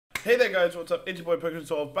Hey there guys, what's up? It's your boy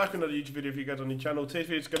Pokemon back with another YouTube video for you guys on the channel. Today's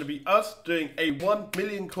video is going to be us doing a 1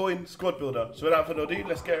 million coin squad builder. So without further ado,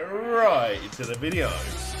 let's get right into the video.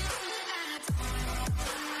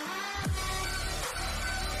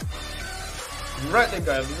 Right then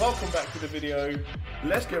guys, welcome back to the video.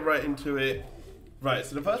 Let's get right into it. Right,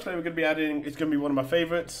 so the first player we're going to be adding is going to be one of my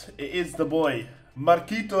favourites. It is the boy,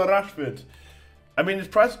 Marquito Rashford. I mean, his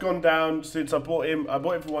price has gone down since I bought him. I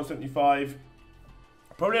bought him for 175.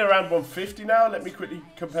 Probably around 150 now. Let me quickly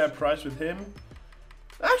compare price with him.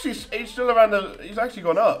 Actually, he's still around he's actually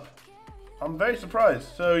gone up. I'm very surprised.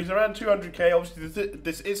 So he's around 200k. Obviously,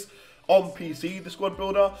 this is on PC, the squad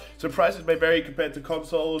builder. So prices may vary compared to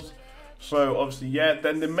consoles. So obviously, yeah.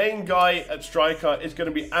 Then the main guy at striker is going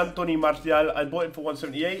to be Anthony Martial. I bought him for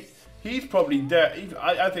 178. He's probably there.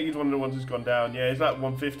 I think he's one of the ones who's gone down. Yeah, he's at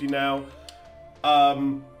 150 now.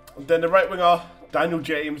 Then the right winger, Daniel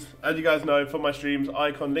James, as you guys know from my streams,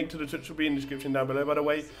 icon, link to the Twitch will be in the description down below by the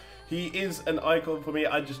way. He is an icon for me.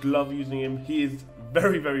 I just love using him. He is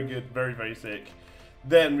very, very good, very, very sick.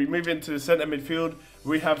 Then we move into the centre midfield.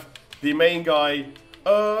 We have the main guy,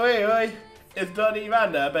 it's Donny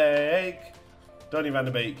van der Beek. Donny van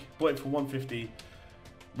der Beek, bought him for 150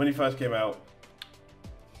 when he first came out.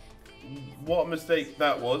 What a mistake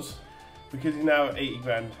that was, because he's now at 80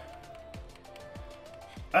 grand.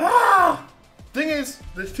 Thing is,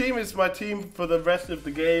 this team is my team for the rest of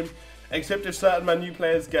the game, except if certain Man U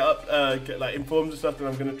players get like informed and stuff, then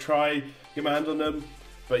I'm gonna try get my hands on them.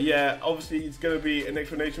 But yeah, obviously it's gonna be an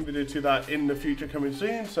explanation video to that in the future coming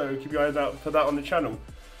soon, so keep your eyes out for that on the channel.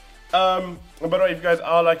 And by the way, if you guys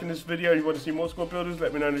are liking this video and you want to see more squad builders,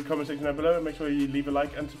 let me know in the comment section down below, and make sure you leave a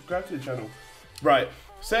like and subscribe to the channel. Right,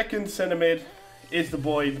 second centre mid is the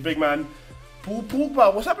boy, the big man, Paul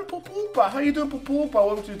Pogba. What's happening, Paul Pogba? How you doing, Paul Pogba?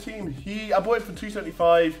 Welcome to the team. I bought it for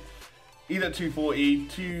 275, either 240,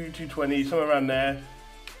 220, somewhere around there.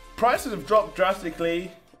 Prices have dropped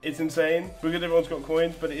drastically. It's insane because everyone's got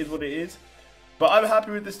coins, but it is what it is. But I'm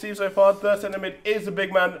happy with this team so far. Third centre mid is the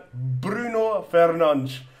big man, Bruno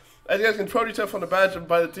Fernandes. As you guys can probably tell from the badge and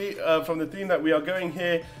by the from the theme that we are going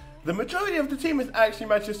here, the majority of the team is actually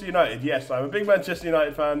Manchester United. Yes, I'm a big Manchester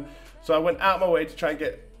United fan, so I went out my way to try and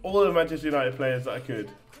get all the Manchester United players that I could.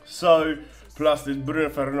 So, plus this Bruno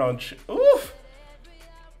Fernandes. Oof!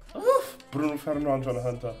 Oof! Bruno Fernandes on a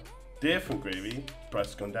hunter. Different gravy. Price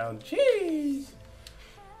has gone down. Jeez!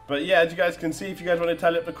 But yeah, as you guys can see, if you guys want to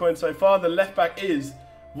tally up the coins so far, the left back is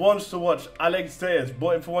wants to watch Alex Telles.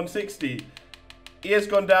 Bought him for 160. He has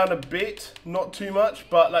gone down a bit, not too much,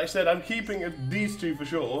 but like I said, I'm keeping these two for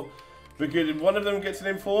sure. Because if one of them gets an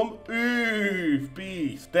inform, oof,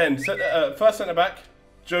 beast. Then, first centre back,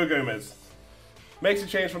 Joe Gomez. Makes a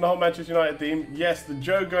change from the whole Manchester United theme. Yes, the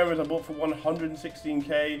Joe Gomez I bought for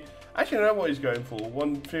 116k. Actually, I don't know what he's going for.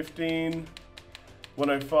 115,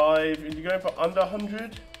 105. Is he going for under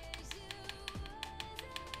 100?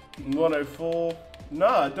 104.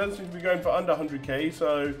 Nah, it doesn't seem to be going for under 100k,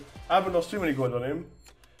 so I haven't lost too many coins on him.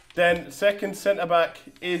 Then, second centre back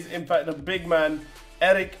is, in fact, the big man,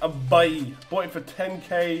 Eric Abayi. Bought it for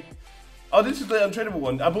 10k. Oh, this is the untradeable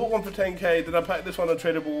one. I bought one for 10k, then I packed this one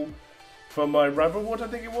untradeable from my Rival Award, I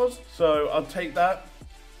think it was. So I'll take that.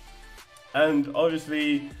 And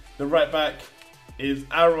obviously, the right back is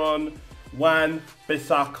Aaron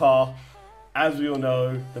Wan-Bissaka. As we all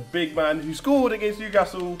know, the big man who scored against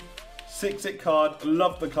Newcastle. 6-6 card,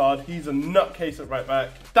 love the card. He's a nutcase at right back.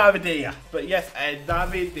 David De Gea. But yes,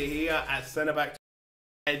 David De Gea at centre back.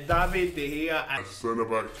 David De Gea at centre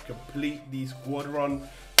back to complete the squad run.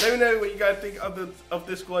 Let me know what you guys think of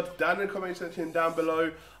this squad down in the comment section down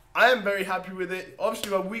below. I am very happy with it.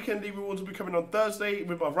 Obviously, my weekend league rewards will be coming on Thursday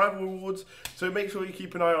with my rival rewards, so make sure you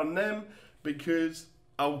keep an eye on them because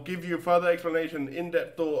I'll give you a further explanation,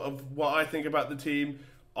 in-depth thought of what I think about the team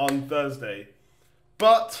on Thursday.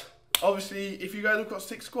 But obviously, if you guys have got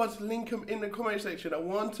 6 squads, link them in the comment section. I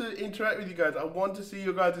want to interact with you guys. I want to see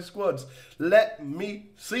your guys' squads. Let me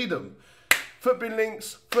see them. Footbin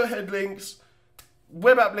links, foothead links,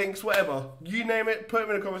 web app links, whatever. You name it, put them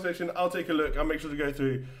in the comment section. I'll take a look. I'll make sure to go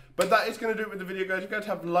through. But that is going to do it with the video, guys. If you guys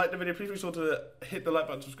have liked the video, please be sure to hit the like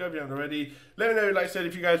button, subscribe if you haven't already. Let me know, like I said,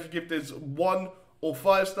 if you guys would give this 1 or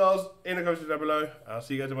 5 stars in the comments down below. I'll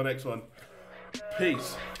see you guys in my next one.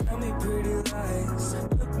 Peace. Tell me pretty lies,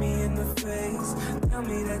 look me in the face, tell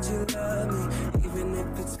me that you love me, even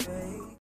if it's fake.